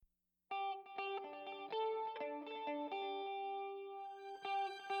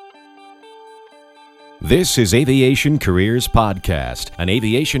This is Aviation Careers Podcast, an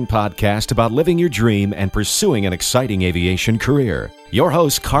aviation podcast about living your dream and pursuing an exciting aviation career. Your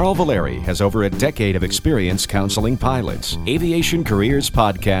host, Carl Valeri, has over a decade of experience counseling pilots. Aviation Careers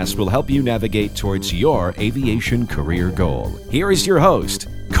Podcast will help you navigate towards your aviation career goal. Here is your host,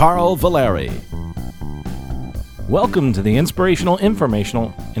 Carl Valeri. Welcome to the inspirational,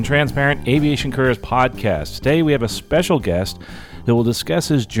 informational, and transparent Aviation Careers Podcast. Today we have a special guest who will discuss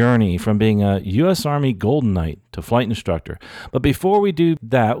his journey from being a U.S. Army Golden Knight to flight instructor. But before we do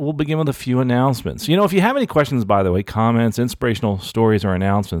that, we'll begin with a few announcements. If you have any questions, by the way, comments, inspirational stories, or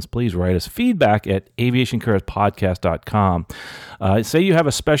announcements, please write us feedback at aviationcareerspodcast.com. Say you have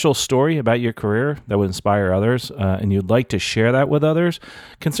a special story about your career that would inspire others, and you'd like to share that with others,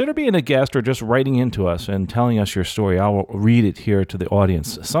 consider being a guest or just writing into us and telling us your story. I'll read it here to the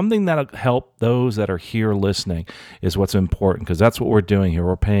audience. Something that'll help those that are here listening is what's important, because that's what we're doing here.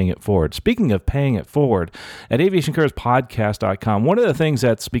 We're paying it forward. Speaking of paying it forward, at aviationcareerspodcast.com, one of the things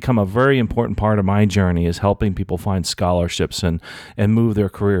that's become a very important part of my journey is helping people find scholarships and move their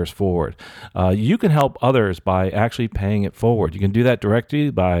careers forward. You can help others by actually paying it forward. You can do that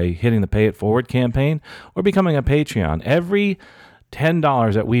directly by hitting the Pay It Forward campaign or becoming a Patreon. Every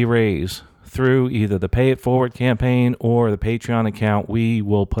 $10 that we raise through either the Pay It Forward campaign or the Patreon account, we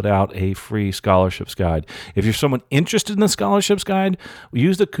will put out a free scholarships guide. If you're someone interested in the scholarships guide,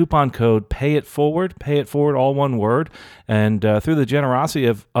 use the coupon code Pay It Forward, all one word, and through the generosity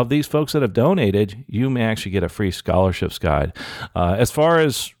of these folks that have donated, you may actually get a free scholarships guide. As far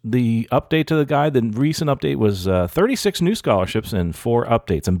as the update to the guide, the recent update was 36 new scholarships and 4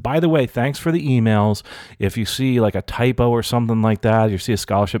 updates. And by the way, thanks for the emails. If you see like a typo or something like that, you see a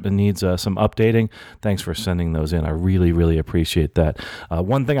scholarship that needs some updating, thanks for sending those in. I really, really appreciate that.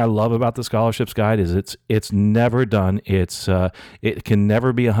 One thing I love about the scholarships guide is it's never done. It can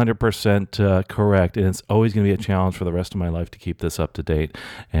never be 100% correct, and it's always going to be a challenge for the rest of my life to keep this up to date.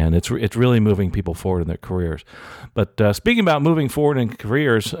 And it's really moving people forward in their careers. But speaking about moving forward in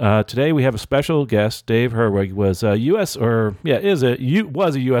careers, today we have a special guest. Dave Herwig was a U.S.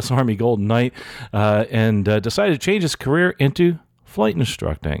 Army Golden Knight and decided to change his career into flight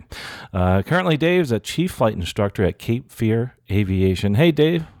instructing. Currently, Dave's a chief flight instructor at Cape Fear Aviation. Hey,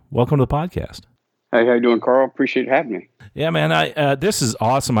 Dave, welcome to the podcast. Hey, how you doing, Carl? Appreciate having me. Yeah, man, this is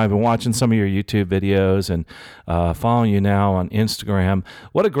awesome. I've been watching some of your YouTube videos and following you now on Instagram.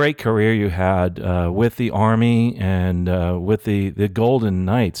 What a great career you had with the Army and with the Golden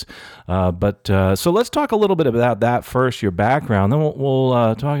Knights. So let's talk a little bit about that first, your background. Then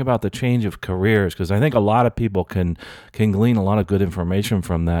we'll talk about the change of careers, because I think a lot of people can glean a lot of good information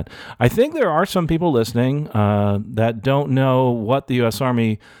from that. I think there are some people listening that don't know what the U.S.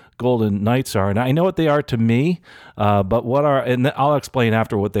 Army Golden Knights are, and I know what they are to me, but and I'll explain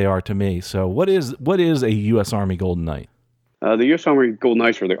after what they are to me. So what is a U.S. Army Golden Knight? The U.S. Army Golden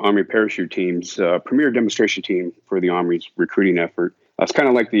Knights are the Army Parachute Team's premier demonstration team for the Army's recruiting effort. It's kind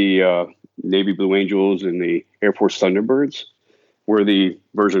of like the Navy Blue Angels and the Air Force Thunderbirds. We're the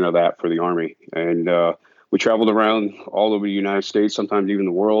version of that for the Army, and we traveled around all over the United States, sometimes even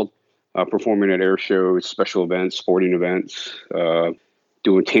the world, performing at air shows, special events, sporting events,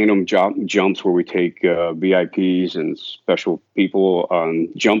 doing tandem jumps where we take VIPs and special people on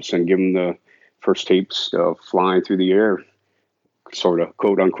jumps and give them the first tapes of flying through the air, sort of,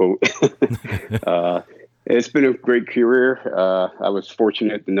 quote unquote. It's been a great career. I was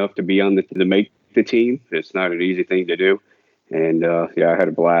fortunate enough to be on to make the team. It's not an easy thing to do. And I had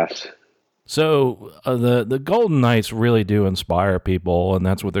a blast. So the Golden Knights really do inspire people, and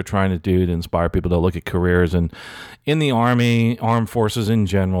that's what they're trying to do, to inspire people to look at careers and in the Army, armed forces in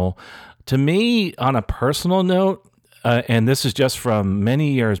general. To me, on a personal note, and this is just from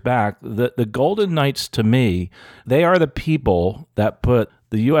many years back, the Golden Knights, to me, they are the people that put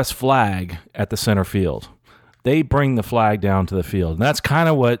the U.S. flag at the center field. They bring the flag down to the field. And that's kind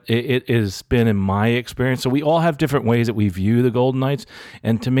of what it has been in my experience. So we all have different ways that we view the Golden Knights.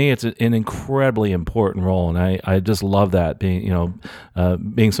 And to me, it's an incredibly important role. And I just love that,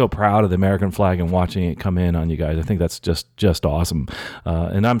 being so proud of the American flag and watching it come in on you guys. I think that's just awesome.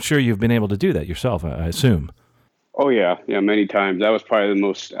 And I'm sure you've been able to do that yourself, I assume. Oh, yeah. Yeah, many times. That was probably the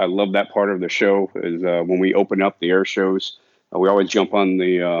most, I love that part of the show is when we open up the air shows, we always jump on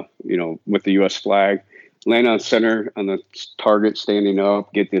the, with the U.S. flag. Land on center on the target, standing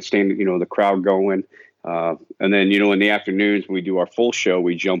up, get the crowd going. And then, in the afternoons, we do our full show.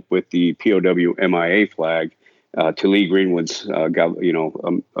 We jump with the POW MIA flag to Lee Greenwood's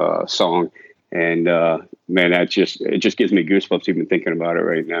song. And man, it just gives me goosebumps even thinking about it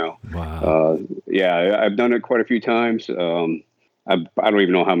right now. Wow. I've done it quite a few times. I don't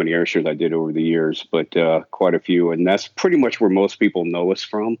even know how many air shows I did over the years, but quite a few. And that's pretty much where most people know us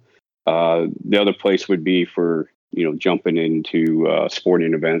from. The other place would be for, jumping into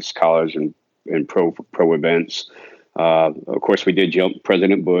sporting events, college and pro events. Of course, we did jump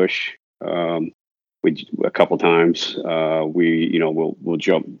President Bush. We a couple times. We'll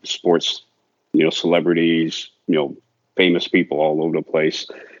jump sports, celebrities, famous people all over the place.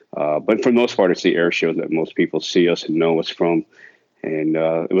 But for the most part, it's the air shows that most people see us and know us from. And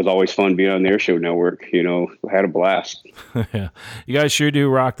it was always fun being on the Air Show Network. I had a blast. Yeah, you guys sure do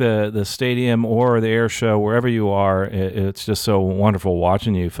rock the stadium or the air show, wherever you are. It's just so wonderful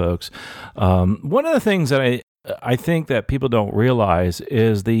watching you folks. One of the things that I think that people don't realize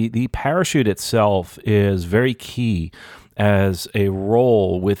is the parachute itself is very key as a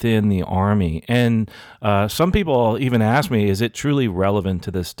role within the Army. And some people even ask me, is it truly relevant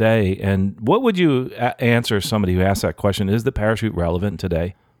to this day? And what would you answer somebody who asks that question? Is the parachute relevant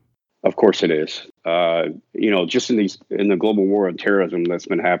today? Of course it is. Just in the global war on terrorism that's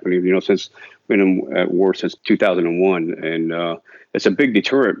been happening, since we've been at war since 2001. And it's a big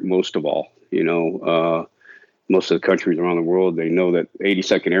deterrent, most of all. Most of the countries around the world, they know that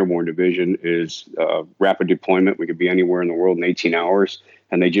 82nd Airborne Division is rapid deployment. We could be anywhere in the world in 18 hours.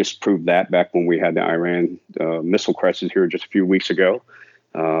 And they just proved that back when we had the Iran missile crisis here just a few weeks ago.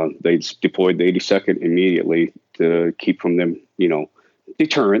 They deployed the 82nd immediately to keep from them,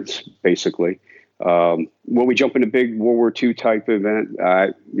 deterrence, basically. Will we jump in a big World War II type event?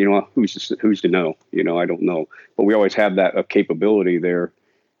 Who's to know? I don't know. But we always have that capability there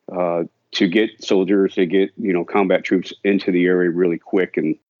to get soldiers, to get, combat troops into the area really quick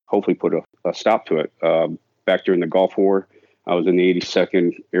and hopefully put a stop to it. Back during the Gulf War, I was in the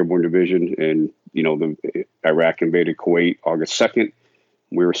 82nd Airborne Division, and, the Iraq invaded Kuwait August 2nd.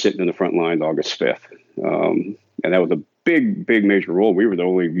 We were sitting in the front lines August 5th. And that was a big major role. We were the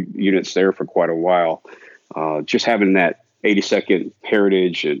only units there for quite a while. Just having that 82nd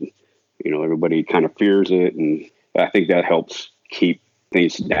heritage and, everybody kind of fears it. And I think that helps keep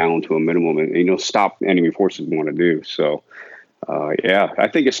things down to a minimum and, stop enemy forces want to do. So, I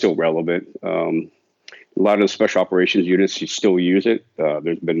think it's still relevant. A lot of the special operations units, you still use it.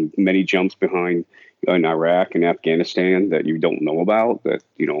 There's been many jumps behind in Iraq and Afghanistan that you don't know about that,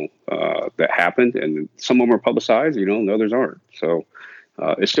 that happened. And some of them are publicized, and others aren't. So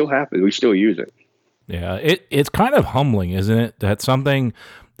it still happens. We still use it. Yeah, it's kind of humbling, isn't it? That something,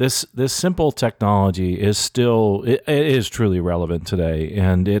 this simple technology is still, it is truly relevant today.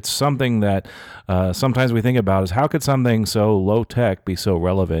 And it's something that sometimes we think about is how could something so low tech be so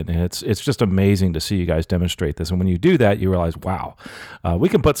relevant? And it's just amazing to see you guys demonstrate this. And when you do that, you realize, wow, we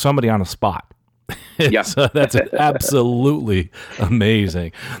can put somebody on a spot. Yeah. So that's absolutely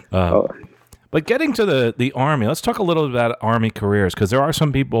amazing. But getting to the Army, let's talk a little bit about Army careers, because there are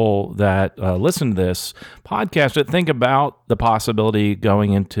some people that listen to this podcast that think about the possibility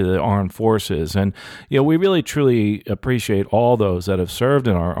going into the armed forces. And, we really, truly appreciate all those that have served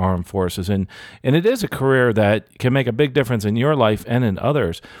in our armed forces. And it is a career that can make a big difference in your life and in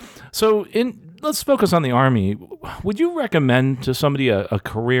others. So let's focus on the Army. Would you recommend to somebody a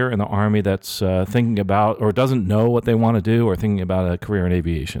career in the Army that's thinking about or doesn't know what they want to do, or thinking about a career in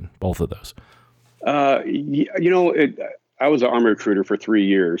aviation? Both of those. I was an Army recruiter for 3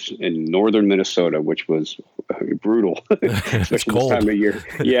 years in northern Minnesota, which was brutal, especially this time of year.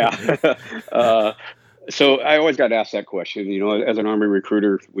 Yeah. So I always got asked that question. As an Army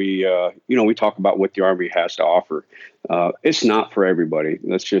recruiter, we talk about what the Army has to offer. It's not for everybody.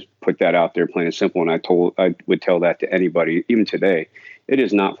 Let's just put that out there, plain and simple. And I would tell that to anybody, even today. It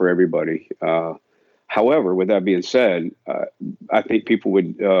is not for everybody. However, with that being said, I think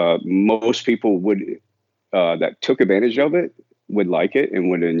most people would that took advantage of it would like it and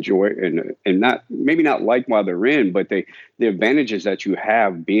would enjoy it, and maybe not like while they're in, but the advantages that you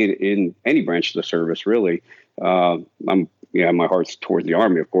have being in any branch of the service, really. My heart's towards the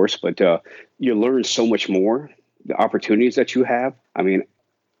Army, of course, but you learn so much more. The opportunities that you have. I mean,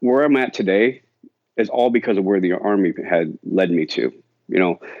 where I'm at today is all because of where the Army had led me to.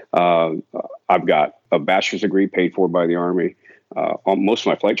 I've got a bachelor's degree paid for by the Army. Most of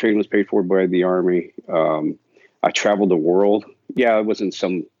my flight training was paid for by the Army. I traveled the world. Yeah, I was in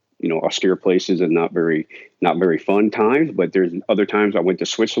some, austere places and not very fun times, but there's other times I went to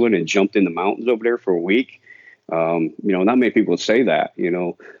Switzerland and jumped in the mountains over there for a week. Not many people say that,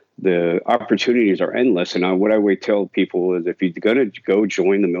 the opportunities are endless. And what I would tell people is if you're going to go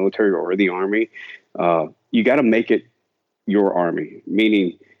join the military or the Army, you got to make it your Army,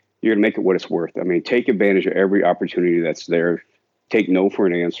 meaning you're going to make it what it's worth. I mean, take advantage of every opportunity that's there. Take no for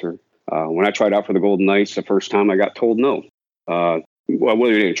an answer. When I tried out for the Golden Knights the first time, I got told no. Well,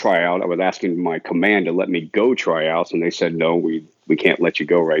 we didn't try out. I was asking my command to let me go tryouts, and they said, no, we can't let you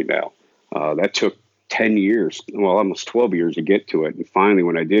go right now. That took 10 years, well, almost 12 years to get to it. And finally,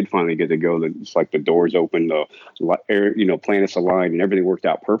 when I did finally get to go, it's like the doors opened, the air, planets aligned, and everything worked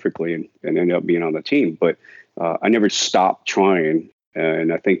out perfectly, and ended up being on the team. But I never stopped trying.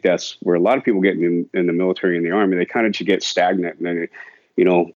 And I think that's where a lot of people get in the military and the Army. They kind of just get stagnant. And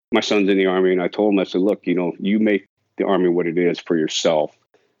then, my son's in the Army, and I told him, I said, look, you make the Army what it is for yourself.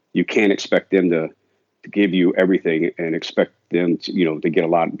 You can't expect them to give you everything and expect them to, to get a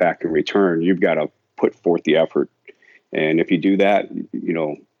lot back in return. You've got to put forth the effort. And if you do that,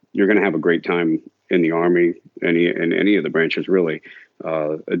 you're going to have a great time in the Army, in any of the branches, really.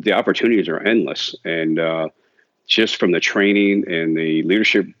 The opportunities are endless. And just from the training and the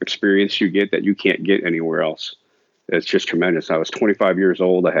leadership experience you get that you can't get anywhere else, it's just tremendous. I was 25 years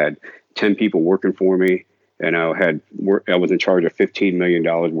old. I had 10 people working for me, and I was in charge of $15 million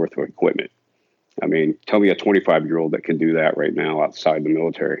worth of equipment. I mean, tell me a 25-year-old that can do that right now outside the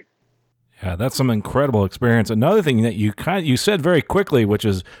military. Yeah, that's some incredible experience. Another thing that you said very quickly, which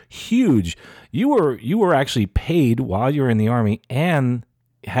is huge, you were actually paid while you were in the Army and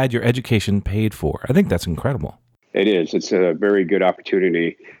had your education paid for. I think that's incredible. It is. It's a very good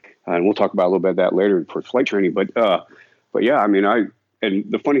opportunity, and we'll talk about a little bit of that later for flight training. But yeah, I mean, and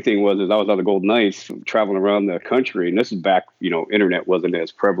the funny thing was, I was on the Golden Knights traveling around the country, and this is back, internet wasn't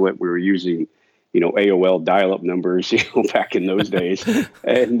as prevalent. We were using, AOL dial-up numbers, back in those days.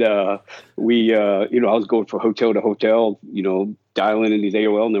 And I was going from hotel to hotel, dialing in these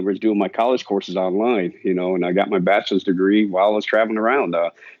AOL numbers, doing my college courses online, and I got my bachelor's degree while I was traveling around.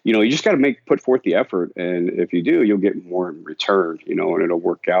 You just got to put forth the effort. And if you do, you'll get more in return, and it'll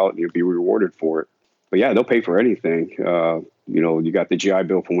work out and you'll be rewarded for it. But yeah, they'll pay for anything. You got the GI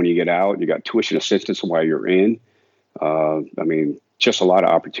Bill for when you get out. You got tuition assistance while you're in. Just a lot of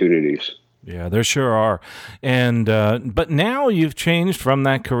opportunities. Yeah, there sure are. And but now you've changed from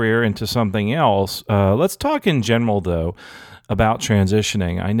that career into something else. Let's talk in general, though, about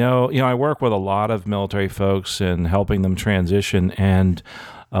transitioning. I know, I work with a lot of military folks and helping them transition. And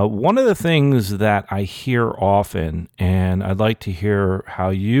one of the things that I hear often, and I'd like to hear how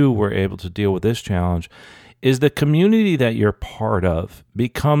you were able to deal with this challenge, is the community that you're part of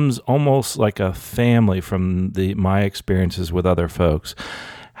becomes almost like a family from my experiences with other folks.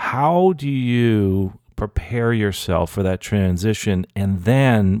 How do you prepare yourself for that transition? And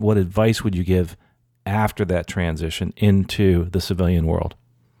then what advice would you give after that transition into the civilian world?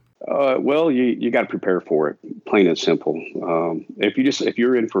 Well, you got to prepare for it, plain and simple. If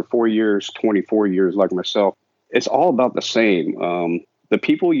you're in for 4 years, 24 years like myself, it's all about the same. The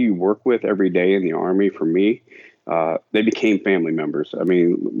people you work with every day in the Army, for me, they became family members. I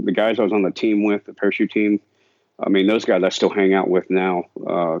mean, the guys I was on the team with, the parachute team, those guys I still hang out with now,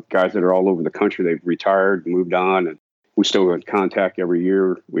 guys that are all over the country. They've retired, moved on, and we still have contact every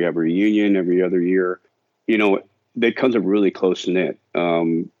year. We have a reunion every other year. It becomes a really close knit.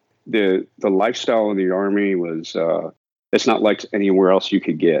 The lifestyle in the Army was, it's not like anywhere else you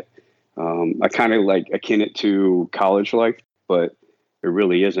could get. I kind of akin it to college life, but it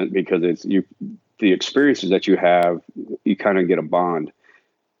really isn't, because the experiences that you have, you kind of get a bond.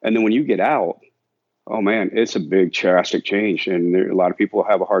 And then when you get out, oh man, it's a big drastic change, and a lot of people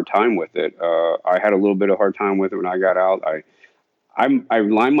have a hard time with it. I had a little bit of hard time with it when I got out. I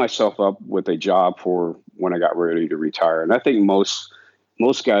lined myself up with a job for when I got ready to retire, and I think most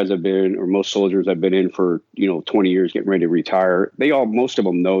guys have been, or most soldiers have been in for 20 years, getting ready to retire. Most of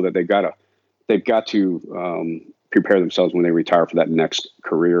them know that they've got to prepare themselves when they retire for that next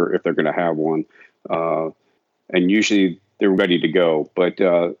career, if they're going to have one. And usually they're ready to go, but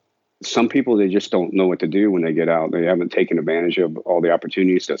some people, they just don't know what to do when they get out. They haven't taken advantage of all the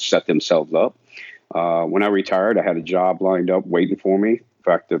opportunities to set themselves up. When I retired, I had a job lined up waiting for me. In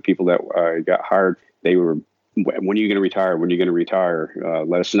fact, the people that I got hired, they were, when are you going to retire? When are you going to retire?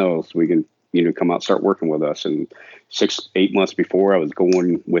 Let us know so we can, come out, start working with us. And 6-8 months before, I was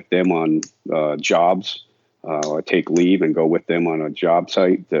going with them on jobs. I take leave and go with them on a job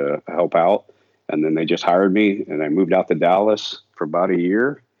site to help out. And then they just hired me, and I moved out to Dallas for about a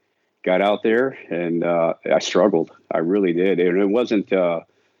year. Got out there, and I struggled. I really did. And it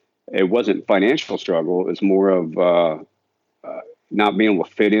wasn't financial struggle. It was more of not being able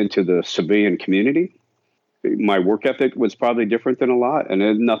to fit into the civilian community. My work ethic was probably different than a lot, and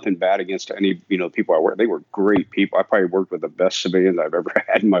there's nothing bad against any people I worked. They were great people. I probably worked with the best civilians I've ever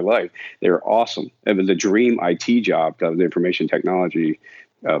had in my life. They were awesome. It was a dream IT job to have the information technology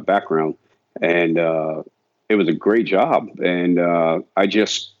background, and it was a great job. And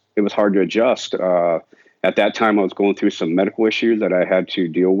it was hard to adjust. At that time, I was going through some medical issues that I had to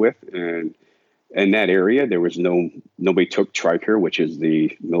deal with, and in that area, there was nobody took TRICARE, which is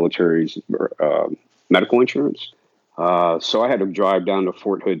the military's medical insurance. So I had to drive down to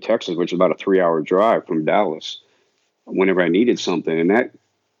Fort Hood, Texas, which is about a 3-hour drive from Dallas, whenever I needed something, and that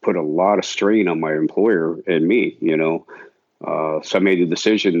put a lot of strain on my employer and me. So I made the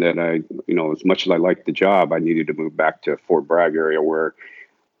decision that as much as I liked the job, I needed to move back to Fort Bragg area where.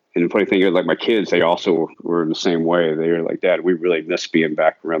 And the funny thing is, like my kids, they also were the same way. They were like, Dad, we really miss being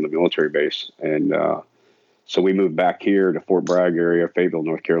back around the military base. And so we moved back here to Fort Bragg area, Fayetteville,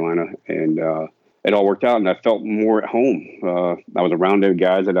 North Carolina. And it all worked out, and I felt more at home. I was around the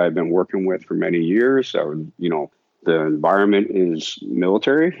guys that I've been working with for many years. The environment is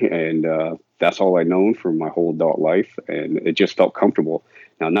military, and that's all I've known for my whole adult life. And it just felt comfortable.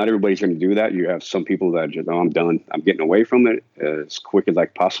 Now, not everybody's going to do that. You have some people that just, I'm done. I'm getting away from it as quick as I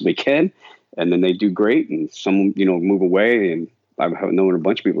possibly can. And then they do great. And some, move away. And I've known a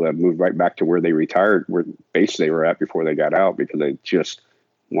bunch of people that have moved right back to where they retired, where base they were at before they got out, because they just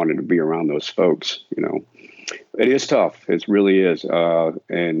wanted to be around those folks. It is tough. It really is.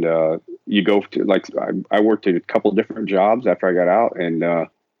 And you go to, I worked at a couple of different jobs after I got out, and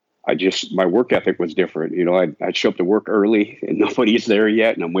my work ethic was different. I'd show up to work early and nobody's there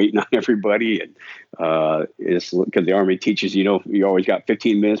yet, and I'm waiting on everybody. And it's because the Army teaches, you always got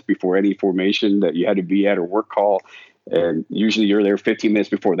 15 minutes before any formation that you had to be at or work call. And usually you're there 15 minutes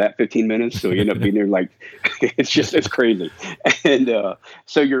before that 15 minutes. So you end up being there it's crazy. And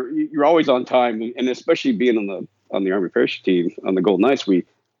so you're always on time. And especially being on the Army parachute team, on the Golden Knights,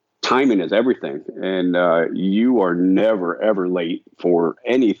 timing is everything. And you are never, ever late for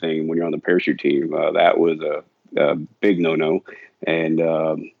anything when you're on the parachute team. That was a big no-no.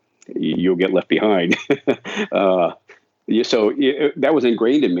 And you'll get left behind. So that was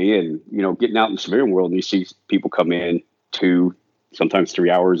ingrained in me. And, getting out in the civilian world, and you see people come in 2, sometimes 3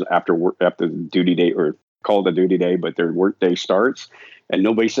 hours after duty day, or called a duty day, but their work day starts and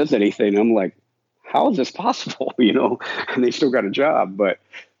nobody says anything. I'm like, how is this possible? And they still got a job. But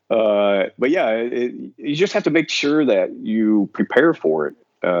yeah, you just have to make sure that you prepare for it.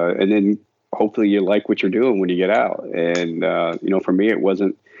 And then hopefully you like what you're doing when you get out. And, for me, it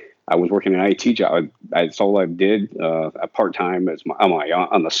wasn't, I was working an IT job. That's all I did part-time as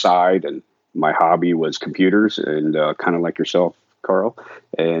on the side. And my hobby was computers, and kind of like yourself, Carl.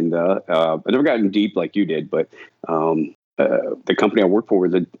 And I've never gotten deep like you did, but the company I worked for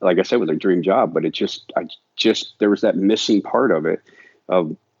was, like I said, was a dream job, but there was that missing part of it,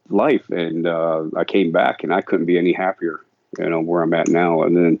 of life. And I came back and I couldn't be any happier, where I'm at now.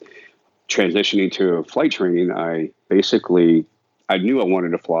 And then transitioning to flight training, I knew I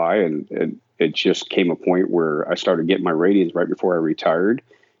wanted to fly, and it just came a point where I started getting my ratings right before I retired.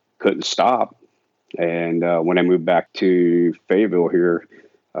 Couldn't stop. And when I moved back to Fayetteville here,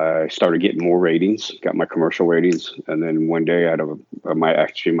 I started getting more ratings, got my commercial ratings. And then one day out of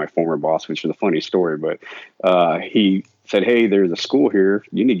my former boss, which is a funny story, but he said, "Hey, there's a school here.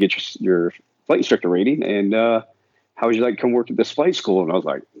 You need to get your flight instructor rating. And how would you like to come work at this flight school?" And I was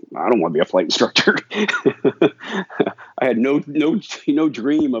like, I don't want to be a flight instructor. I had no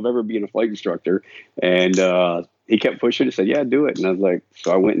dream of ever being a flight instructor. And he kept pushing and said, "Yeah, do it." And I was like,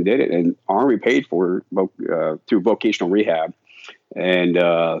 so I went and did it. And Army paid for it through vocational rehab. And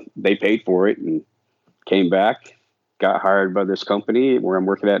they paid for it, and came back, got hired by this company where I'm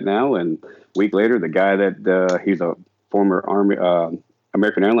working at now. And a week later, the guy that he's a former Army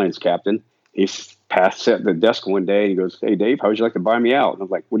American Airlines captain, he's passed at the desk one day, and he goes, "Hey, Dave, how would you like to buy me out?" And I'm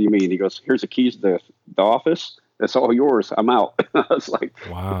like, "What do you mean?" He goes, "Here's the keys to the office. That's all yours. I'm out." I was like,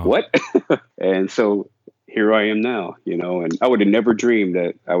 wow. What? And so here I am now, and I would have never dreamed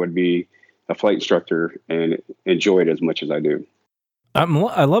that I would be a flight instructor and enjoy it as much as I do. I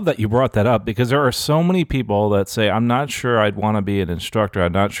love that you brought that up, because there are so many people that say, "I'm not sure I'd want to be an instructor.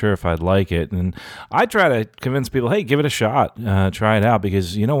 I'm not sure if I'd like it." And I try to convince people, hey, give it a shot. Try it out,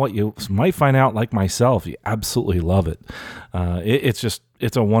 because you know what? You might find out, like myself, you absolutely love it.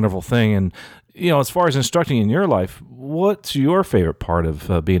 It's a wonderful thing. And, as far as instructing in your life, what's your favorite part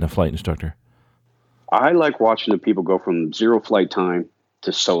of being a flight instructor? I like watching the people go from 0 flight time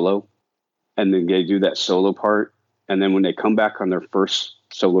to solo, and then they do that solo part. And then when they come back on their first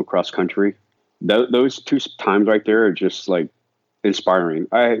solo cross country, those 2 times right there are just like inspiring.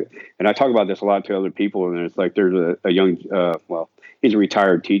 I talk about this a lot to other people, and it's like there's a young, he's a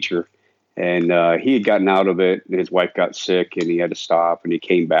retired teacher, and he had gotten out of it, and his wife got sick, and he had to stop, and he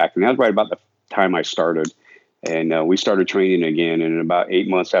came back, and that was right about the time I started, and we started training again. And about 8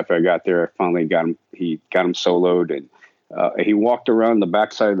 months after I got there, I finally got him soloed, and he walked around the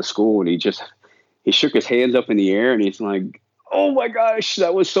backside of the school, and he shook his hands up in the air and he's like, "Oh my gosh,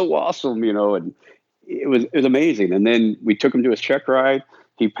 that was so awesome," and it was amazing. And then we took him to his check ride.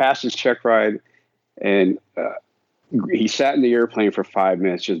 He passed his check ride, and he sat in the airplane for 5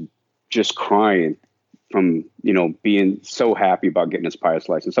 minutes, just crying from being so happy about getting his pilot's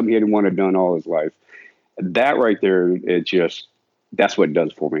license, something he hadn't wanted done all his life. That right there, that's what it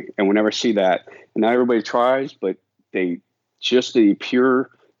does for me. And whenever I see that, and not everybody tries, but the pure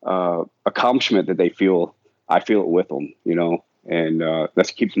accomplishment that they feel, I feel it with them, and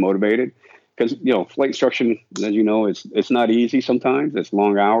that keeps motivated. Because flight instruction, as you know, it's not easy sometimes. It's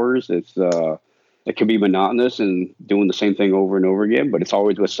long hours. It can be monotonous and doing the same thing over and over again. But it's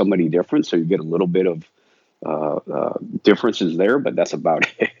always with somebody different, so you get a little bit of differences there. But that's about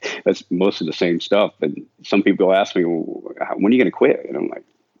it. That's most of the same stuff. And some people ask me, well, "When are you going to quit?" And I'm like,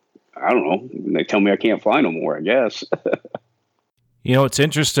 "I don't know." And they tell me I can't fly no more, I guess. It's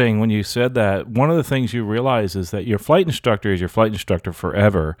interesting when you said that. One of the things you realize is that your flight instructor is your flight instructor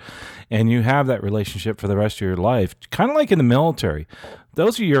forever, and you have that relationship for the rest of your life, kind of like in the military.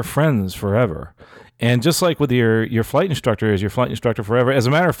 Those are your friends forever. And just like with your flight instructor is your flight instructor forever. As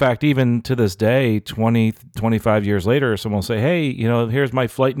a matter of fact, even to this day, 20, 25 years later, someone will say, "Hey, here's my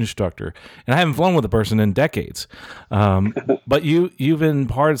flight instructor." And I haven't flown with the person in decades. But you've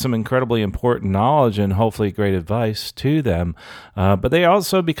imparted some incredibly important knowledge and hopefully great advice to them. But they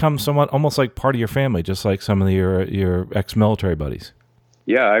also become somewhat almost like part of your family, just like some of your ex-military buddies.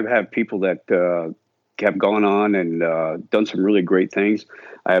 Yeah, I've had people that have gone on and done some really great things.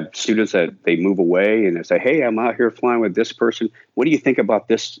 I have students that they move away and they say, "Hey, I'm out here flying with this person. What do you think about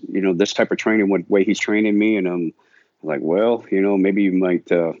this, this type of training, what way he's training me?" And I'm like, "Well, maybe you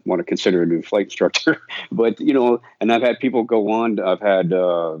might want to consider a new flight instructor." But, and I've had people go on. I've had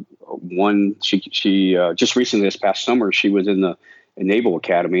one, she just recently this past summer, she was in the Naval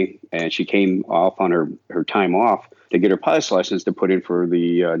Academy and she came off on her time off to get her pilot's license to put in for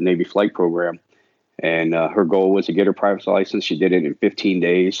the Navy flight program. And her goal was to get her pilot's license. She did it in 15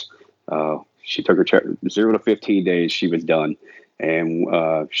 days. She took her 0 to 15 days. She was done. And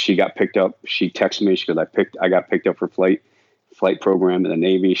she got picked up. She texted me. She goes, I got picked up for flight program in the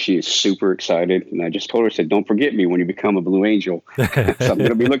Navy. She is super excited. And I just told her, I said, "Don't forget me when you become a Blue Angel." So I'm going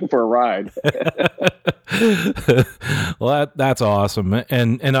to be looking for a ride. Well, that's awesome.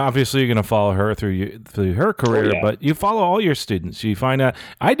 And obviously you're going to follow her through her career, Oh, yeah. But you follow all your students. You find out,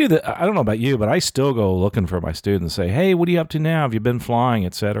 I do that. I don't know about you, but I still go looking for my students, say, "Hey, what are you up to now? Have you been flying,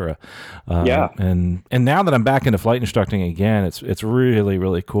 etc." Yeah. And now that I'm back into flight instructing again, it's really,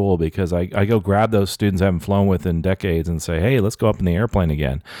 really cool because I go grab those students I haven't flown with in decades and say, "Hey, let's go up in the airplane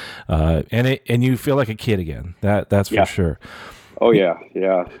again." And you feel like a kid again. That's for sure. Oh, yeah.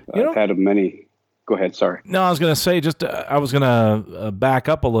 Yeah. I've had many. Go ahead. Sorry. No, I was going to say, I was going to back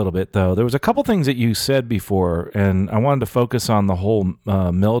up a little bit, though. There was a couple things that you said before, and I wanted to focus on the whole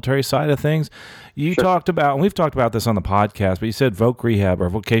military side of things. You talked about, and we've talked about this on the podcast, but you said voc rehab or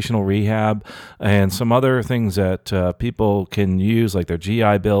vocational rehab and some other things that people can use, like their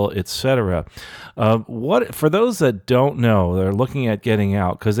GI Bill, etc. For those that don't know, they're looking at getting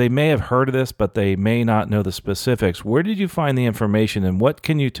out, because they may have heard of this, but they may not know the specifics. Where did you find the information, and what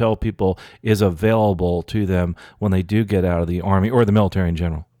can you tell people is available to them when they do get out of the Army or the military in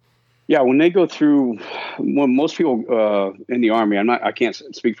general? Yeah, when they go through, when most people in the Army, I can't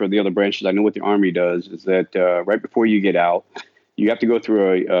speak for the other branches. I know what the Army does is that right before you get out, you have to go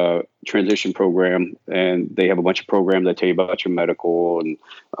through a transition program, and they have a bunch of programs that tell you about your medical and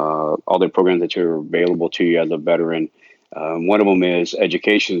all the programs that are available to you as a veteran. One of them is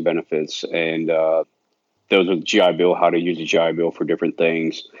education benefits, and those are the GI Bill, how to use the GI Bill for different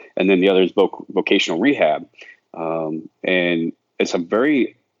things. And then the other is vocational rehab. And it's a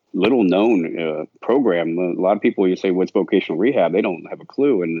very little known program. A lot of people, you say, "What's vocational rehab?" They don't have a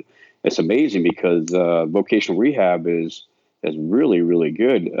clue. And it's amazing because vocational rehab is really, really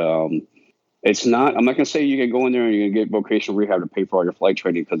good. It's not, I'm not going to say you can go in there and you're going to get vocational rehab to pay for all your flight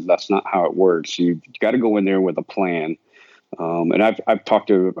training, because that's not how it works. You've got to go in there with a plan. And I've talked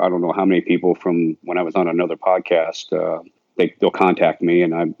to, I don't know how many people from when I was on another podcast. They'll contact me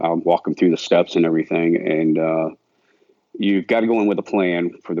and I'll walk them through the steps and everything. And you've got to go in with a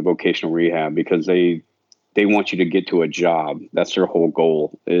plan for the vocational rehab, because they want you to get to a job. That's their whole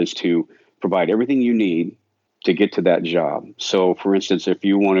goal, is to provide everything you need to get to that job. So, for instance, if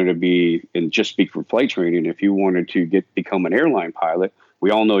you wanted to be, and just speak for flight training, if you wanted to become an airline pilot, we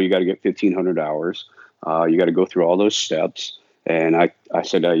all know you got to get 1,500 hours. You got to go through all those steps. And I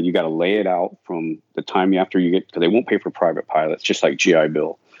said, you got to lay it out from the time after you get, because they won't pay for private pilots, just like GI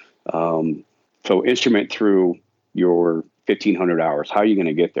Bill. So instrument through your 1,500 hours. How are you going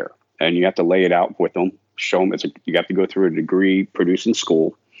to get there? and you have to lay it out with them, show them you have to go through a degree produced in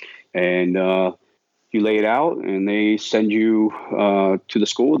school, and you lay it out, and they send you to the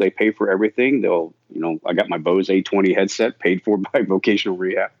school. They pay for everything. I got my Bose A20 headset paid for by Vocational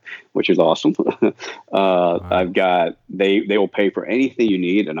Rehab, which is awesome. I've got, they will pay for anything you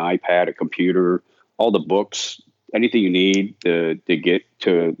need, an iPad, a computer, all the books, anything you need to get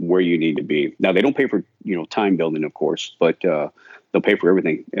to where you need to be. Now, they don't pay for, time building, of course, but they'll pay for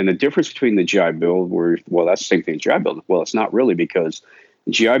everything. And the difference between the GI Bill, that's the same thing as GI Bill. Well, it's not really, because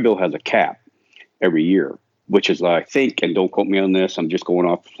the GI Bill has a cap every year, which is, I think, and don't quote me on this, I'm just going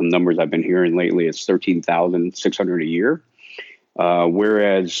off some numbers I've been hearing lately, it's $13,600 a year.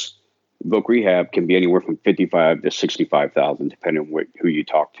 Whereas Voc Rehab can be anywhere from $55,000 to $65,000, depending on who you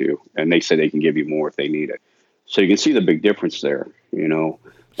talk to. And they say they can give you more if they need it. So you can see the big difference there,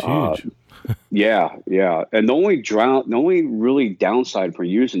 Huge. Yeah. And the only really downside for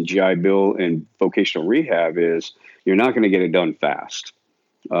using GI Bill and vocational rehab is you're not going to get it done fast.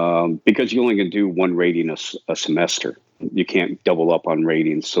 Because you only can do one rating a semester. You can't double up on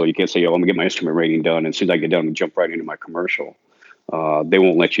ratings. So you can't say, I'm going to get my instrument rating done, and as soon as I get done, and jump right into my commercial. They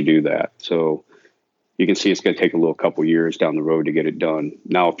won't let you do that. So you can see it's going to take a couple years down the road to get it done.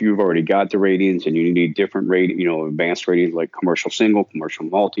 Now, if you've already got the ratings and you need different rating, advanced ratings like commercial single, commercial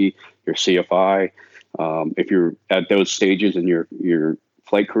multi, your CFI, if you're at those stages in your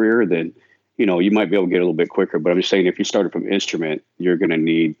flight career, then you might be able to get a little bit quicker, but I'm just saying if you started from instrument, you're going to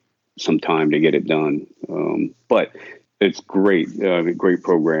need some time to get it done. But it's great, great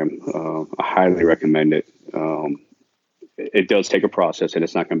program. I highly recommend it. It does take a process, and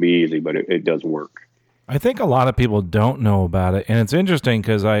it's not going to be easy, but it does work. I think a lot of people don't know about it, and it's interesting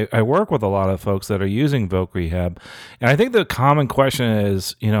because I work with a lot of folks that are using Voc Rehab, and I think the common question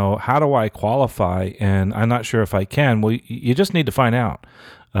is, how do I qualify? And I'm not sure if I can. Well, you just need to find out.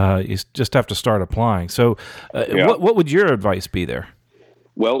 You just have to start applying. So what would your advice be there?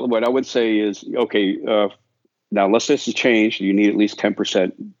 Well, what I would say is, okay, now unless this has changed, you need at least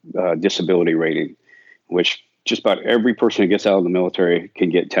 10% disability rating, which just about every person who gets out of the military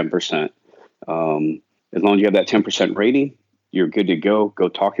can get 10%. As long as you have that 10% rating, you're good to go. Go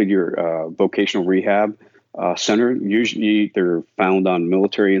talk to your vocational rehab center. Usually they're found on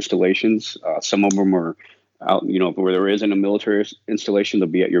military installations. Some of them are out, where there isn't a military installation, they'll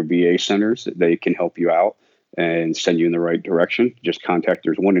be at your VA centers. They can help you out and send you in the right direction. Just contact,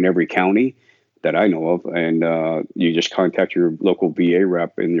 there's one in every county that I know of, and you just contact your local VA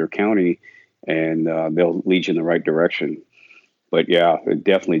rep in your county, and they'll lead you in the right direction. But yeah,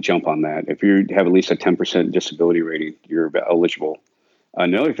 definitely jump on that. If you have at least a 10% disability rating, you're eligible.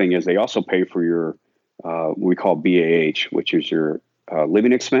 Another thing is they also pay for your, we call BAH, which is your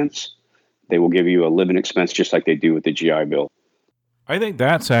living expense. They will give you a living expense just like they do with the GI Bill. I think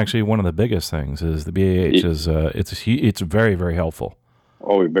that's actually one of the biggest things is the BAH it's very, very helpful.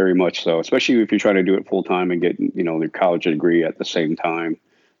 Oh, very much so, especially if you're trying to do it full time and get, their college degree at the same time.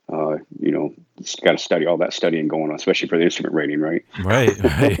 It's got to study all that studying going on, especially for the instrument rating, right? Right.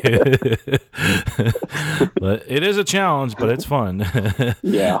 But it is a challenge, but it's fun.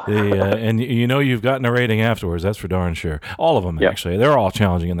 Yeah. And you've gotten a rating afterwards. That's for darn sure. All of them, actually. They're all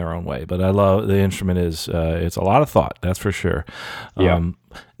challenging in their own way, but I love the instrument is, it's a lot of thought. That's for sure. Yeah.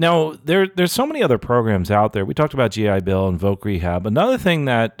 Now, there's so many other programs out there. We talked about GI Bill and Voc Rehab. Another thing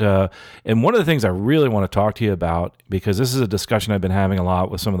that, and one of the things I really want to talk to you about, because this is a discussion I've been having a lot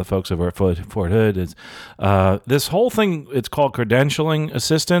with some of the folks over at Fort Hood, is this whole thing, it's called credentialing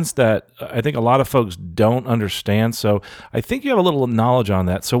assistance that I think a lot of folks don't understand. So I think you have a little knowledge on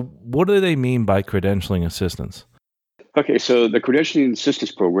that. So what do they mean by credentialing assistance? Okay, so the credentialing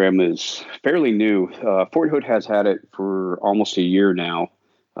assistance program is fairly new. Fort Hood has had it for almost a year now.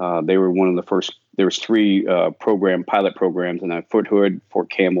 They were one of the first. There was three pilot programs, and Fort Hood, Fort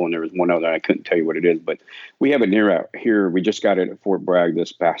Campbell, and there was one other. I couldn't tell you what it is, but we have it near out here. We just got it at Fort Bragg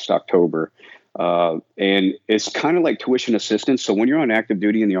this past October, and it's kind of like tuition assistance. So when you're on active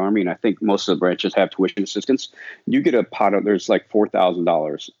duty in the Army, and I think most of the branches have tuition assistance, you get a pot of there's like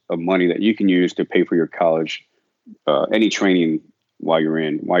 $4,000 of money that you can use to pay for your college, any training while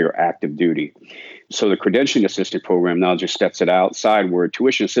you're active duty. So the credentialing assistance program now just steps it outside where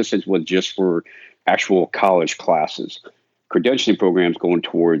tuition assistance was just for actual college classes. Credentialing programs going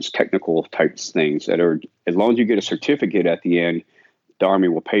towards technical types things that are, as long as you get a certificate at the end, the Army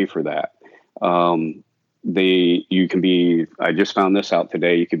will pay for that. You can be, I just found this out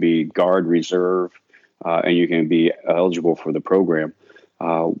today, you could be Guard, Reserve, and you can be eligible for the program.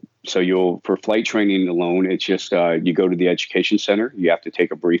 So for flight training alone, it's just you go to the education center. You have to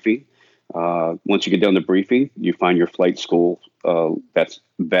take a briefing. Once you get done the briefing, you find your flight school that's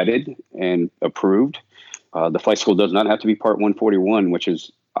vetted and approved. The flight school does not have to be Part 141, which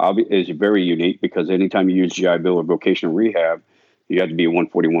is very unique because anytime you use GI Bill or vocational rehab, you have to be a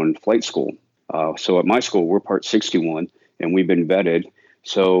 141 flight school. So at my school, we're Part 61, and we've been vetted.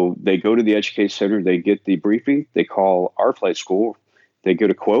 So they go to the Education Center, they get the briefing, they call our flight school, they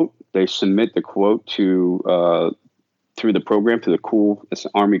get a quote, they submit the quote to through the program to it's the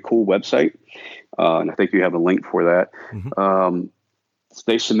Army Cool website, and I think you have a link for that. Mm-hmm.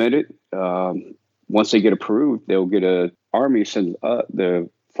 They submit it. Once they get approved, they'll get Army sends the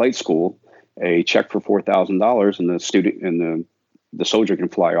flight school a check for $4,000, and the student and the soldier can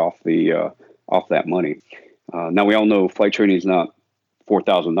fly off that money. Now we all know flight training is not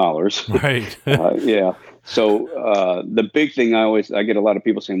 $4,000. Right. Yeah. So the big thing I get a lot of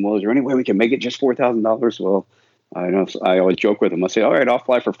people saying, well, is there any way we can make it just $4,000? Well, I know I always joke with them. I say, all right, I'll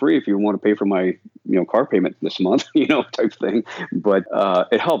fly for free if you want to pay for my, car payment this month, type thing. But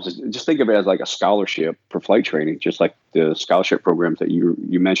it helps. Just think of it as like a scholarship for flight training, just like the scholarship programs that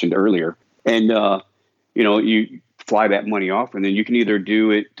you mentioned earlier. And, you fly that money off, and then you can either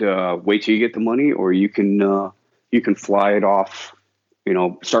do it, wait till you get the money, or you can fly it off,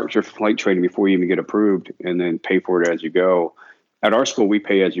 start your flight training before you even get approved and then pay for it as you go. At our school, we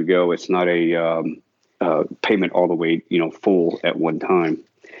pay as you go. It's not a payment all the way, full at one time.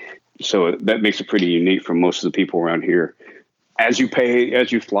 So that makes it pretty unique for most of the people around here. As you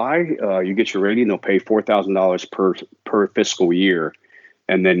fly, you get your rating, they'll pay $4,000 per fiscal year.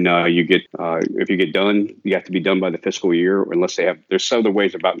 And then you get, if you get done, you have to be done by the fiscal year, unless there's other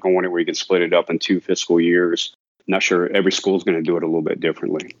ways about going it where you can split it up in 2 fiscal years. Not sure every school is going to do it a little bit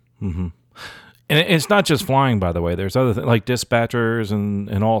differently. Mm-hmm. And it's not just flying, by the way. There's other things like dispatchers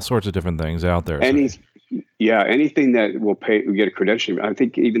and all sorts of different things out there. Anything that will get a credential. I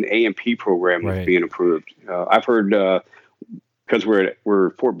think even the AMP program is being approved. I've heard because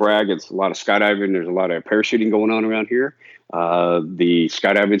we're Fort Bragg, it's a lot of skydiving. There's a lot of parachuting going on around here. The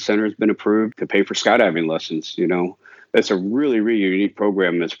skydiving center has been approved to pay for skydiving lessons. That's a really, really unique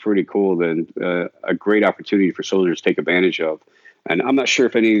program. That's pretty cool and a great opportunity for soldiers to take advantage of. And I'm not sure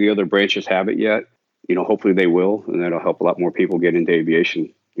if any of the other branches have it yet. Hopefully they will, and that'll help a lot more people get into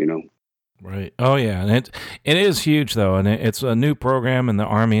aviation. Right. Oh, yeah. And it is huge, though. And it's a new program in the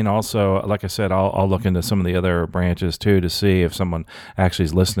Army. And also, like I said, I'll look into some of the other branches, too, to see if someone actually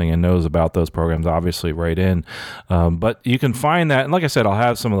is listening and knows about those programs, obviously, right in. But you can find that. And like I said, I'll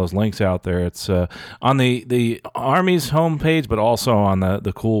have some of those links out there. It's on the Army's homepage, but also on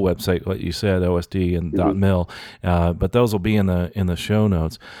the cool website, like you said, OSD and .mil. But those will be in the show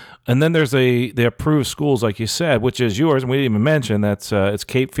notes. And then there's the approved schools, like you said, which is yours, and we didn't even mention that's it's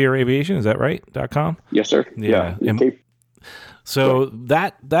Cape Fear Aviation. Is that right? .com? Yes, sir. Yeah. So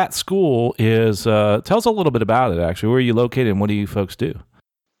that school is tell us a little bit about it. Actually, where are you located, and what do you folks do?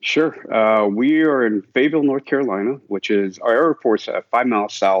 Sure. We are in Fayetteville, North Carolina, which is our airport's 5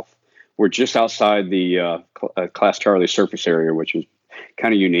 miles south. We're just outside the Class Charlie surface area, which is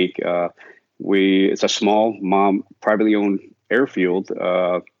kind of unique. It's a small, privately owned airfield.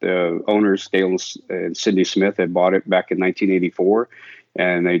 The owners, Dale and Cindy Smith, had bought it back in 1984,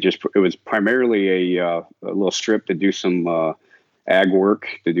 and it was primarily a little strip to do some ag work,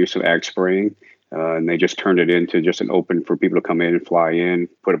 to do some ag spraying, and they just turned it into just an open for people to come in and fly in,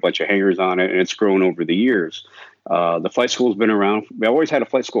 put a bunch of hangars on it, and it's grown over the years. The flight school's been around. We always had a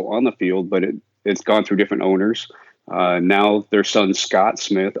flight school on the field, but it's gone through different owners. Now their son, Scott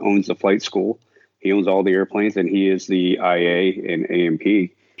Smith, owns the flight school. He owns all the airplanes, and he is the IA and AMP,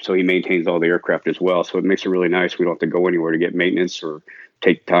 so he maintains all the aircraft as well. So it makes it really nice. We don't have to go anywhere to get maintenance or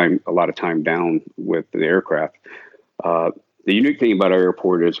take a lot of time down with the aircraft. The unique thing about our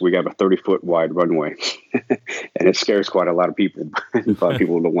airport is we have a 30-foot wide runway, and it scares quite a lot of people. A lot of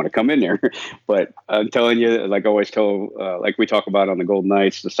people don't want to come in there. But I'm telling you, like I always tell, like we talk about on the Golden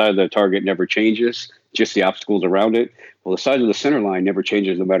Knights, the size of the target never changes, just the obstacles around it. Well, the size of the center line never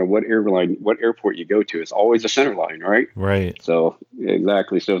changes no matter what airport you go to. It's always the center line, right? Right. So,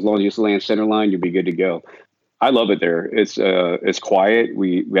 exactly. So as long as you land center line, you'll be good to go. I love it there. It's quiet.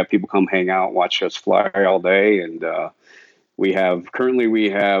 We have people come hang out, watch us fly all day, and we have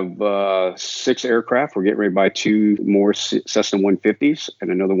 6 aircraft. We're getting ready to buy 2 more Cessna 150s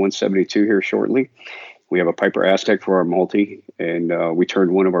and another 172 here shortly. We have a Piper Aztec for our multi, and we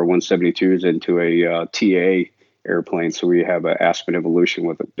turned one of our 172s into a TA airplane. So we have an Aspen Evolution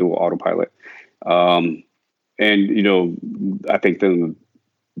with a dual autopilot. And, I think the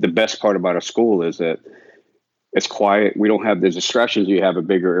best part about a school is that it's quiet. We don't have the distractions you have at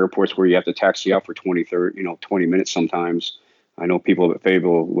bigger airports where you have to taxi out for 20 minutes sometimes. I know people at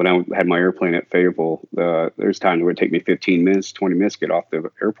Fayetteville, when I had my airplane at Fayetteville, there's times where it would take me 15 minutes, 20 minutes to get off the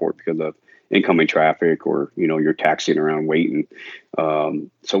airport because of incoming traffic, or, you're taxiing around waiting.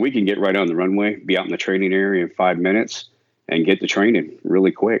 So we can get right on the runway, be out in the training area in 5 minutes and get the training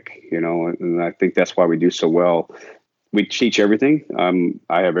really quick, and I think that's why we do so well. We teach everything.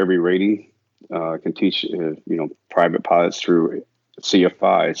 I have every rating, can teach, private pilots through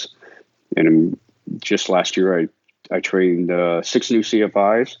CFIs. And just last year, I trained 6 new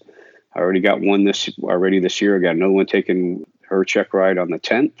CFIs. I already got one this year. I got another one taking her check ride on the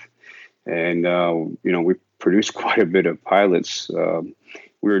 10th. And, we produced quite a bit of pilots. We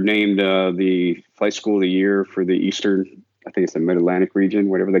were named the Flight School of the Year for the Eastern, I think it's the Mid-Atlantic region,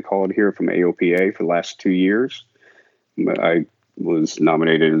 whatever they call it here, from AOPA for the last 2 years. I was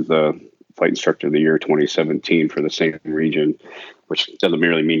nominated as the Flight Instructor of the Year 2017 for the same region, which doesn't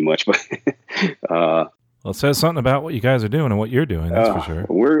really mean much, but well, it says something about what you guys are doing and what you're doing. That's for sure.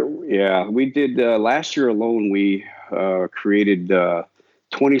 We did last year alone. We created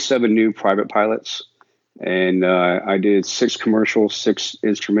 27 new private pilots, and I did 6 commercial, 6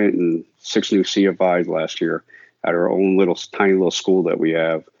 instrument, and 6 new CFIs last year at our own tiny little school that we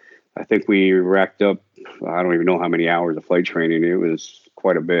have. I think we racked up, I don't even know how many hours of flight training. It was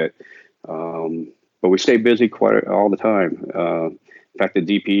quite a bit. But we stay busy all the time. In fact, the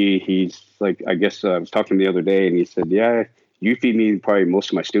DP, he's like, I guess I was talking to him the other day, and he said, yeah, you feed me probably most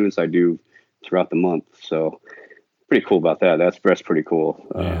of my students I do throughout the month. So pretty cool about that. That's pretty cool.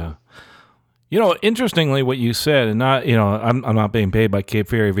 Yeah. Interestingly, what you said, and not, I'm not being paid by Cape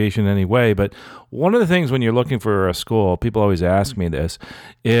Fear Aviation in any way, but one of the things when you're looking for a school, people always ask me this,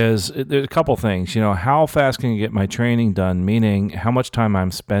 is there's a couple things. How fast can you get my training done? Meaning, how much time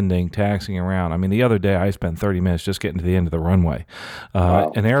I'm spending taxiing around. I mean, the other day I spent 30 minutes just getting to the end of the runway.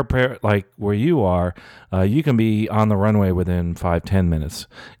 Wow. An airport like where you are, you can be on the runway within 5-10 minutes,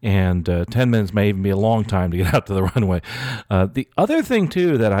 and 10 minutes may even be a long time to get out to the runway. The other thing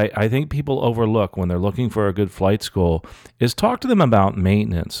too that I think people overlook when they're looking for a good flight school is talk to them about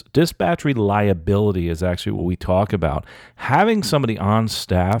maintenance. Dispatch reliability is actually what we talk about. Having somebody on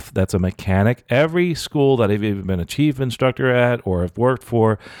staff that's a mechanic. Every school that I've even been a chief instructor at or have worked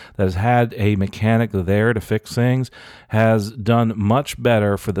for that has had a mechanic there to fix things has done much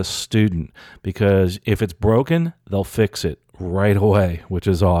better for the student, because if it's broken, they'll fix it right away, which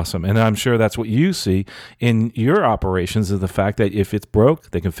is awesome. And I'm sure that's what you see in your operations, is the fact that if it's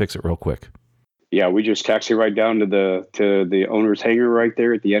broke, they can fix it real quick. Yeah, we just taxi right down to the owner's hangar right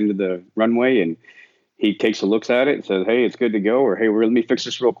there at the end of the runway, and he takes a look at it and says, "Hey, it's good to go," or "Hey, let me fix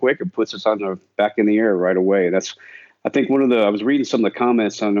this real quick," and puts us on the back in the air right away. That's, I think, I was reading some of the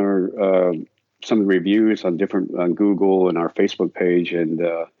comments on our some of the reviews on Google and our Facebook page, and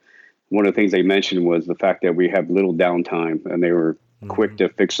one of the things they mentioned was the fact that we have little downtime, and they were quick to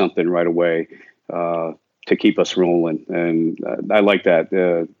fix something right away to keep us rolling. And I like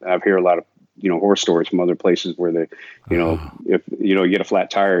that. I've heard a lot of horror stories from other places where they, if you get a flat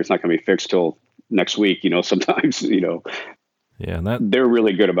tire, it's not going to be fixed till next week. Sometimes, Yeah, and they're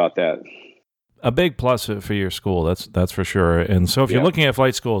really good about that. A big plus for your school, that's for sure. And so, if you're looking at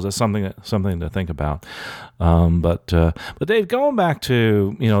flight schools, that's something to think about. But Dave, going back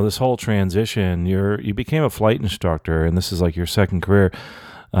to this whole transition, you became a flight instructor, and this is like your second career.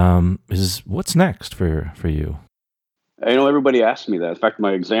 What's next for you? Everybody asks me that. In fact,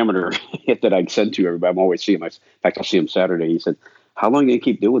 my examiner that I send to everybody, I'm always seeing him. In fact, I'll see him Saturday. He said, "How long do you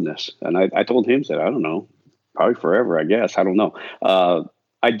keep doing this?" And I told him, I don't know, probably forever, I guess. I don't know.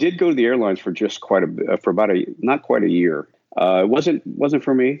 I did go to the airlines for just not quite a year. It wasn't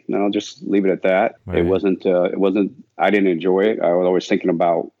for me. No, I'll just leave it at that. Right. It wasn't. I didn't enjoy it. I was always thinking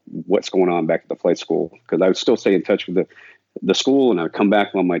about what's going on back at the flight school, because I would still stay in touch with the school, and I'd come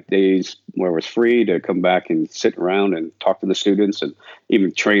back on my days where I was free to come back and sit around and talk to the students and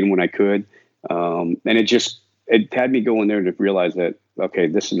even train when I could. And it had me go in there to realize that, okay,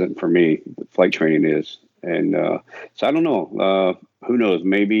 this isn't for me. Flight training is. And so I don't know. Who knows?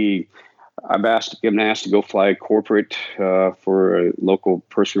 Maybe I'm asked to go fly corporate for a local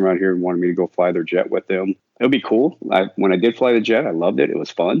person around here who wanted me to go fly their jet with them. It would be cool. When I did fly the jet, I loved it. It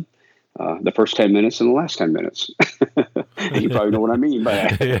was fun. The first 10 minutes and the last 10 minutes. You probably know what I mean by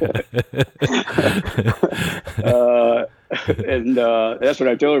that. And that's what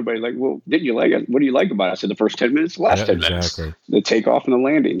I tell everybody. Like, well, didn't you like it? What do you like about it? I said, the first 10 minutes, the last 10 minutes. The takeoff and the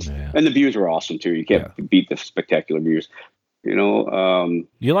landings. Yeah. And the views were awesome, too. You can't beat the spectacular views. You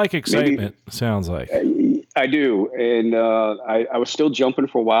like excitement, sounds like. I do. And I was still jumping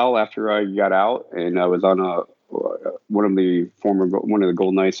for a while after I got out. And I was on one of the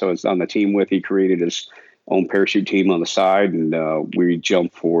Golden Knights I was on the team with. He created own parachute team on the side, and we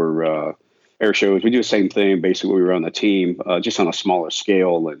jump for air shows. We do the same thing. Basically, we run the team just on a smaller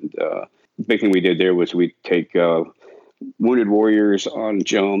scale. And the big thing we did there was we take wounded warriors on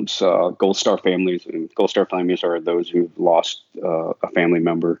jumps, Gold Star families. And Gold Star families are those who've lost a family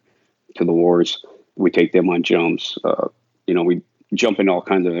member to the wars. We take them on jumps. We jump in all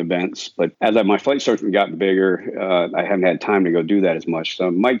kinds of events. But as my flight instruction gotten bigger, I haven't had time to go do that as much. So I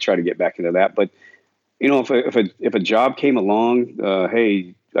might try to get back into that. But if a job came along,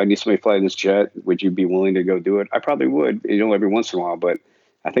 hey, I need somebody flying this jet, would you be willing to go do it? I probably would, every once in a while. But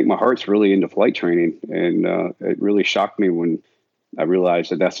I think my heart's really into flight training, and it really shocked me when I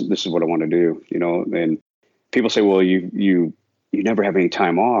realized that this is what I want to do. And people say, well, you never have any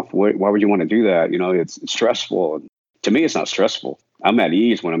time off. Why would you want to do that? It's stressful. And to me, it's not stressful. I'm at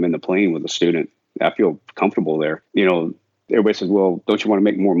ease when I'm in the plane with a student. I feel comfortable there. Everybody says, well, don't you want to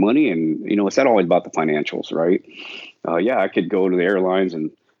make more money? And, it's not always about the financials, right? Yeah, I could go to the airlines and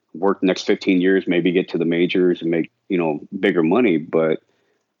work the next 15 years, maybe get to the majors and make, bigger money. But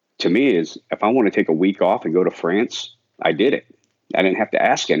to me is if I want to take a week off and go to France, I did it. I didn't have to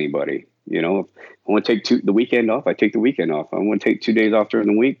ask anybody. If I want to take the weekend off, I take the weekend off. I want to take 2 days off during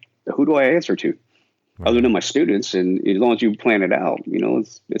the week. Who do I answer to? Right. Other than my students. And as long as you plan it out,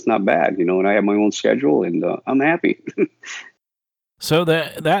 it's not bad, and I have my own schedule, and I'm happy. So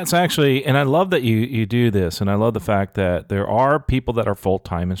that's actually, and I love that you do this, and I love the fact that there are people that are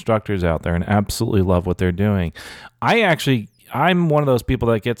full-time instructors out there and absolutely love what they're doing. I'm one of those people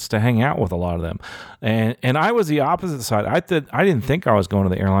that gets to hang out with a lot of them. And I was the opposite side. I didn't think I was going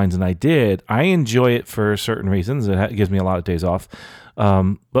to the airlines, and I did. I enjoy it for certain reasons. It gives me a lot of days off.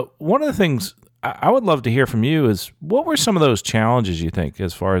 But one of the things I would love to hear from you is, what were some of those challenges you think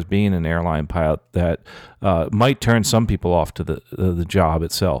as far as being an airline pilot that might turn some people off to the job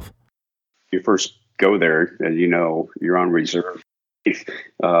itself? You first go there, and you're on reserve.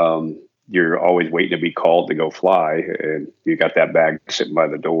 You're always waiting to be called to go fly, and you got that bag sitting by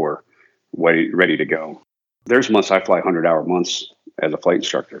the door, ready to go. There's months I fly 100-hour months as a flight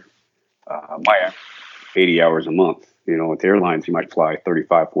instructor. My 80 hours a month. With the airlines, you might fly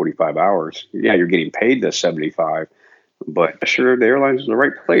 35, 45 hours. Yeah, you're getting paid the 75, but sure, the airlines is the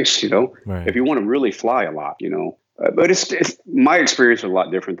right place, Right. If you want to really fly a lot, But it's my experience is a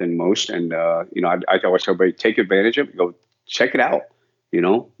lot different than most. And, I always tell everybody, take advantage of it, go check it out. You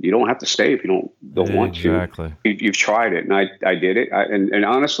don't have to stay if you don't want to. Exactly. You've tried it, and I did it. And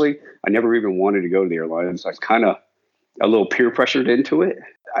honestly, I never even wanted to go to the airlines. I was kind of a little peer pressured into it.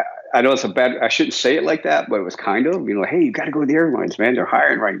 I know I shouldn't say it like that, but it was kind of, hey, you got to go to the airlines, man. They're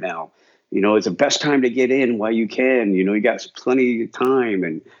hiring right now. It's the best time to get in while you can. You got plenty of time.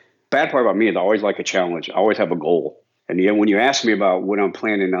 And bad part about me is I always like a challenge. I always have a goal. And when you ask me about what I'm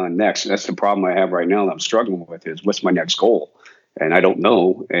planning on next, that's the problem I have right now that I'm struggling with is what's my next goal? And I don't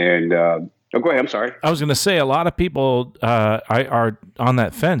know. And go ahead. I'm sorry. I was going to say a lot of people are on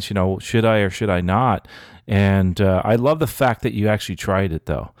that fence, should I or should I not? And I love the fact that you actually tried it,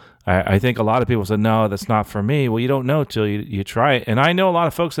 though. I think a lot of people said, no, that's not for me. Well, you don't know till you try it. And I know a lot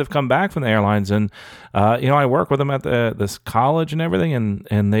of folks that have come back from the airlines, and I work with them at this college and everything,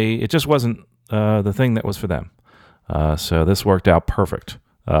 and it just wasn't the thing that was for them. So this worked out perfect,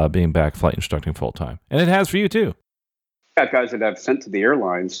 being back flight instructing full time, and it has for you too. Got guys that I've sent to the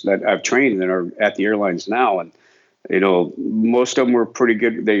airlines that I've trained that are at the airlines now, and most of them were pretty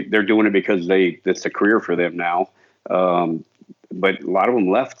good. They're doing it because it's a career for them now. But a lot of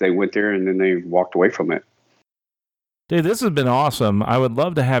them left. They went there and then they walked away from it. Dave, this has been awesome. I would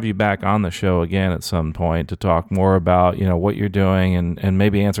love to have you back on the show again at some point to talk more about, what you're doing and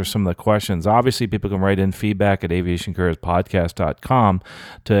maybe answer some of the questions. Obviously, people can write in feedback at aviationcareerspodcast.com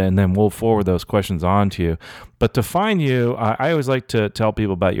and then we'll forward those questions on to you. But to find you, I always like to tell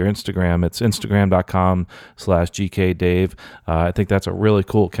people about your Instagram. It's instagram.com/GKDave. I think that's a really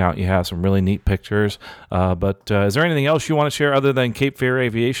cool account. You have some really neat pictures. But is there anything else you want to share other than Cape Fear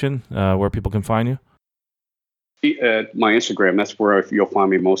Aviation, where people can find you? My Instagram, that's where you'll find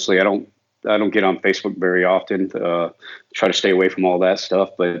me mostly. I don't get on Facebook very often. Try to stay away from all that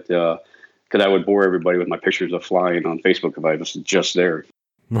stuff, but because I would bore everybody with my pictures of flying on Facebook if I was just there.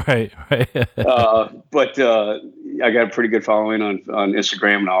 Right. But I got a pretty good following on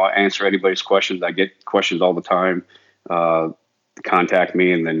Instagram, and I'll answer anybody's questions. I get questions all the time. Contact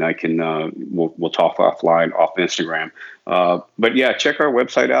me, and then I can we'll talk offline off Instagram. But yeah, check our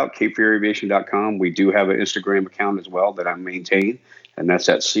website out, CapeFearAviation.com. We do have an Instagram account as well that I maintain, and that's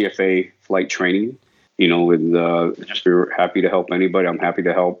at CFA Flight Training. Just we're happy to help anybody. I'm happy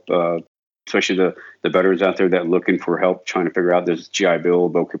to help, especially the veterans out there that are looking for help trying to figure out this GI Bill,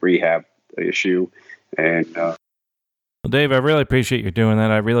 VOCA rehab issue. And Well, Dave, I really appreciate you doing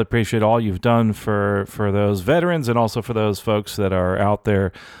that. I really appreciate all you've done for those veterans and also for those folks that are out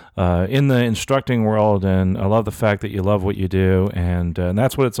there in the instructing world. And I love the fact that you love what you do. And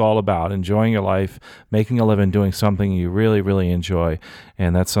that's what it's all about, enjoying your life, making a living, doing something you really, really enjoy.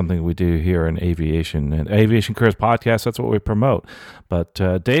 And that's something we do here in aviation. And Aviation Careers Podcast, that's what we promote. But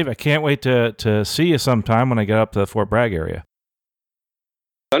Dave, I can't wait to see you sometime when I get up to the Fort Bragg area.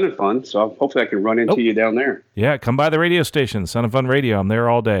 Sun and Fun, so hopefully I can run into you down there. Yeah, come by the radio station, Sun and Fun Radio. I'm there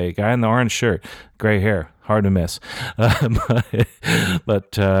all day. Guy in the orange shirt, gray hair, hard to miss.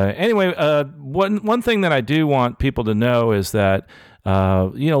 But anyway, one thing that I do want people to know is that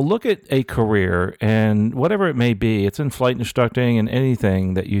look at a career and whatever it may be. It's in flight instructing and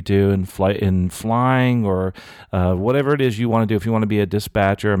anything that you do in flying or whatever it is you want to do. If you want to be a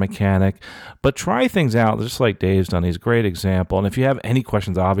dispatcher, a mechanic, but try things out just like Dave's done. He's a great example. And if you have any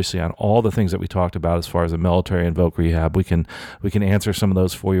questions, obviously on all the things that we talked about as far as the military and voc rehab, we can answer some of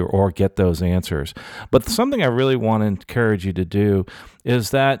those for you or get those answers. But something I really want to encourage you to do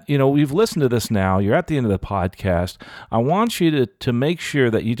is that, we've listened to this now. You're at the end of the podcast. I want you to make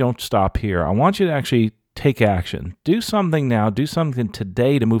sure that you don't stop here. I want you to actually take action. Do something now. Do something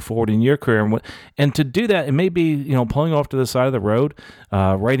today to move forward in your career. And to do that, it may be, pulling off to the side of the road,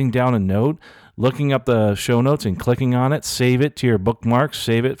 writing down a note, looking up the show notes and clicking on it, save it to your bookmarks,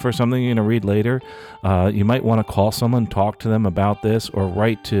 save it for something you're going to read later. You might want to call someone, talk to them about this, or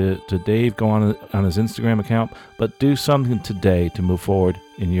write to Dave, go on his Instagram account, but do something today to move forward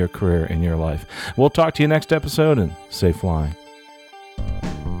in your career, in your life. We'll talk to you next episode, and safe flying.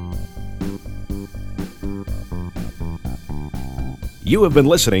 You have been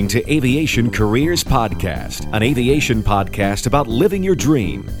listening to Aviation Careers Podcast, an aviation podcast about living your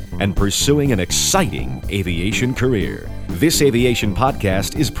dream and pursuing an exciting aviation career. This aviation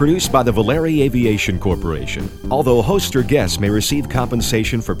podcast is produced by the Valeri Aviation Corporation. Although host or guests may receive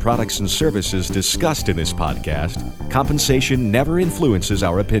compensation for products and services discussed in this podcast, compensation never influences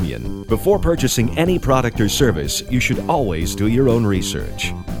our opinion. Before purchasing any product or service, you should always do your own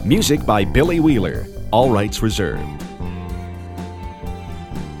research. Music by Billy Wheeler. All rights reserved.